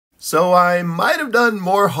So I might have done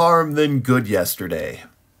more harm than good yesterday.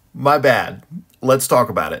 My bad. Let's talk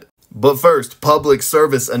about it. But first, public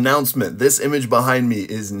service announcement. This image behind me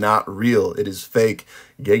is not real. It is fake.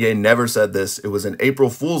 Gege never said this. It was an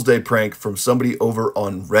April Fool's Day prank from somebody over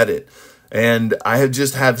on Reddit. And I have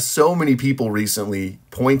just had so many people recently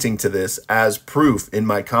pointing to this as proof in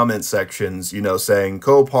my comment sections, you know, saying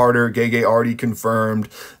co-parter, Gege already confirmed,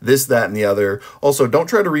 this, that, and the other. Also, don't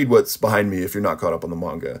try to read what's behind me if you're not caught up on the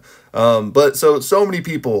manga. But so many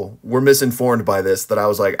people were misinformed by this that I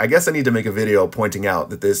was like, I guess I need to make a video pointing out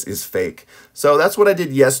that this is fake. So that's what I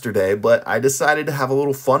did yesterday, but I decided to have a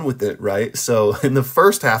little fun with it, right? So in the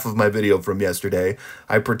first half of my video from yesterday,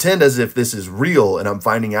 I pretend as if this is real and I'm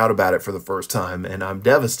finding out about it for the first time and I'm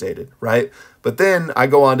devastated, right? But then I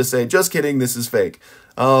go on to say, just kidding, this is fake.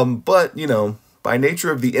 But, you know, by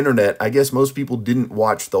nature of the internet, I guess most people didn't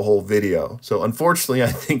watch the whole video. So unfortunately,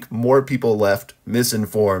 I think more people left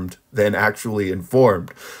misinformed than actually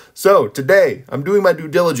informed. So today, I'm doing my due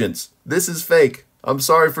diligence. This is fake. I'm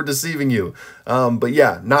sorry for deceiving you. But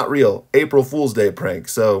yeah, not real. April Fool's Day prank.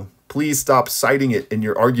 So please stop citing it in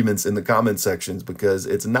your arguments in the comment sections because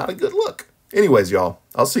it's not a good look. Anyways, y'all,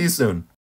 I'll see you soon.